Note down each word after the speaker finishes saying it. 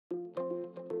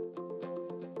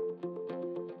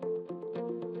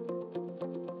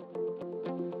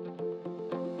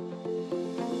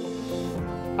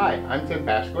Hi, I'm Tim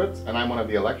Pashkowitz, and I'm one of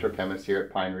the electrochemists here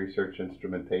at Pine Research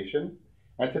Instrumentation.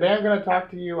 And today I'm going to talk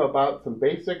to you about some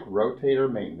basic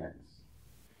rotator maintenance.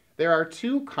 There are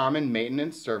two common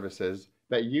maintenance services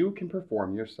that you can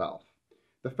perform yourself.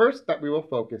 The first that we will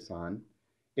focus on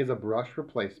is a brush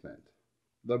replacement.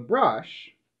 The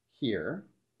brush here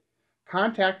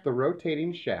contact the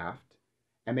rotating shaft,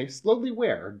 and they slowly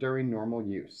wear during normal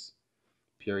use.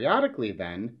 Periodically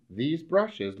then, these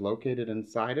brushes located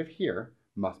inside of here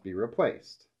must be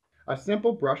replaced. A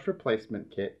simple brush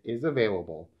replacement kit is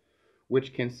available,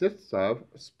 which consists of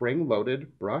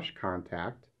spring-loaded brush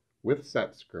contact with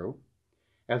set screw,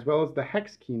 as well as the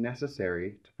hex key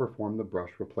necessary to perform the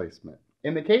brush replacement.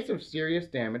 In the case of serious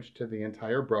damage to the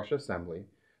entire brush assembly,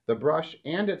 the brush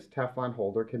and its Teflon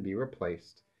holder can be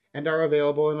replaced and are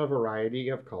available in a variety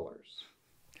of colors.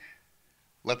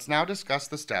 Let's now discuss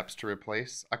the steps to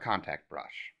replace a contact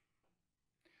brush.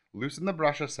 Loosen the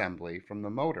brush assembly from the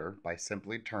motor by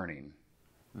simply turning.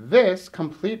 This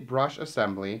complete brush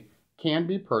assembly can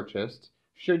be purchased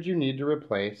should you need to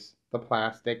replace the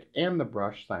plastic and the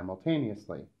brush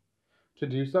simultaneously. To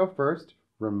do so, first,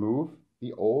 remove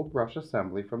the old brush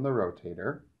assembly from the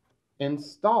rotator.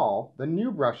 Install the new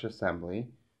brush assembly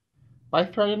by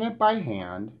threading it by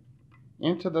hand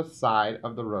into the side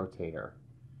of the rotator.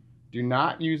 Do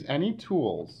not use any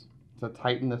tools to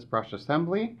tighten this brush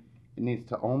assembly. It needs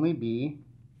to only be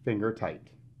finger tight.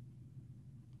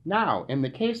 Now, in the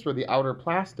case where the outer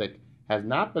plastic has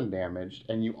not been damaged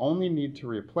and you only need to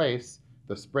replace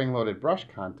the spring-loaded brush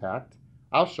contact,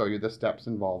 I'll show you the steps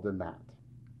involved in that.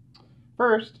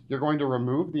 First, you're going to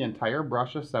remove the entire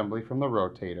brush assembly from the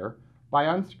rotator by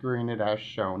unscrewing it as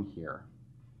shown here.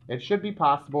 It should be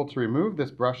possible to remove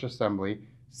this brush assembly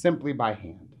simply by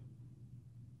hand.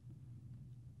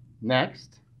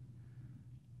 Next,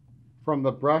 from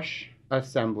the brush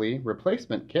assembly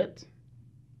replacement kit,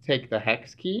 take the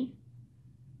hex key,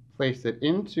 place it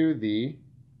into the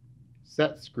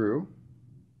set screw,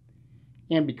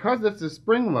 and because this is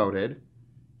spring-loaded,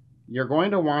 you're going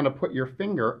to want to put your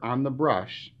finger on the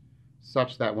brush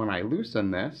such that when I loosen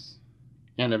this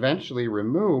and eventually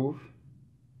remove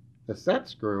the set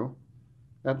screw,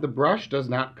 that the brush does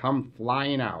not come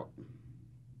flying out.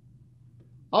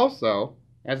 Also,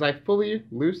 as I fully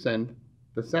loosen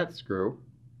the set screw,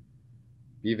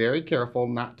 be very careful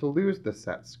not to lose the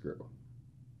set screw.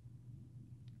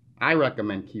 I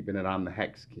recommend keeping it on the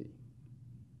hex key.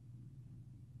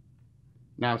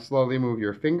 Now slowly move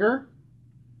your finger,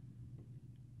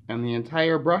 and the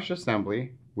entire brush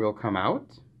assembly will come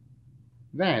out.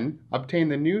 Then obtain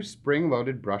the new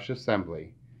spring-loaded brush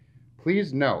assembly.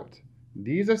 Please note,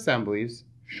 these assemblies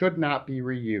should not be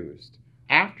reused.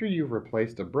 After you've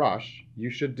replaced a brush, you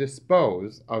should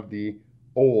dispose of the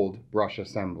old brush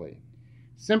assembly.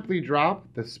 Simply drop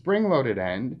the spring-loaded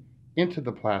end into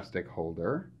the plastic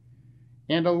holder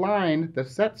and align the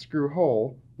set screw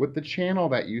hole with the channel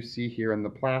that you see here in the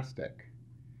plastic.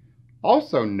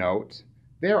 Also note,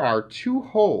 there are two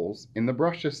holes in the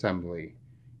brush assembly,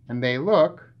 and they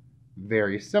look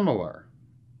very similar.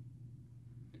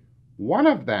 One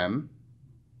of them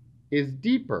is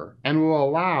deeper and will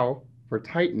allow for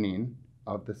tightening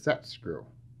of the set screw.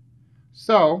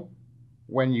 So,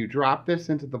 when you drop this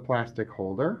into the plastic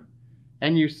holder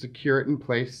and you secure it in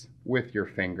place with your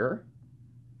finger,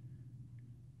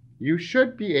 you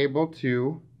should be able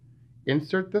to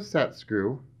insert the set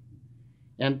screw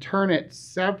and turn it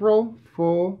several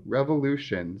full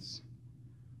revolutions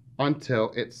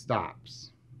until it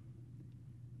stops.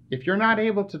 If you're not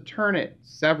able to turn it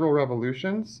several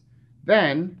revolutions,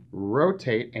 then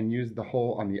rotate and use the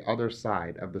hole on the other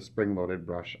side of the spring-loaded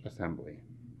brush assembly.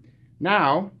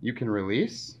 Now you can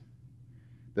release.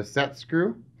 The set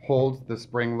screw holds the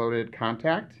spring-loaded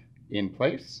contact in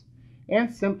place,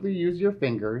 and simply use your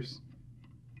fingers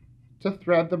to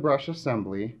thread the brush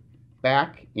assembly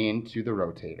back into the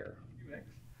rotator.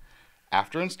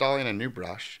 After installing a new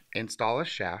brush, install a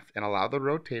shaft and allow the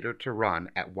rotator to run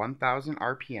at 1000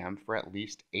 RPM for at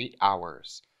least 8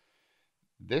 hours.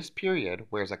 This period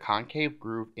wears a concave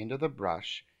groove into the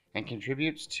brush and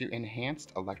contributes to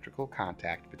enhanced electrical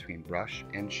contact between brush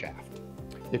and shaft.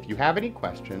 If you have any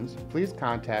questions, please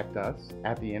contact us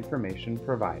at the information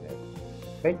provided.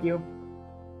 Thank you.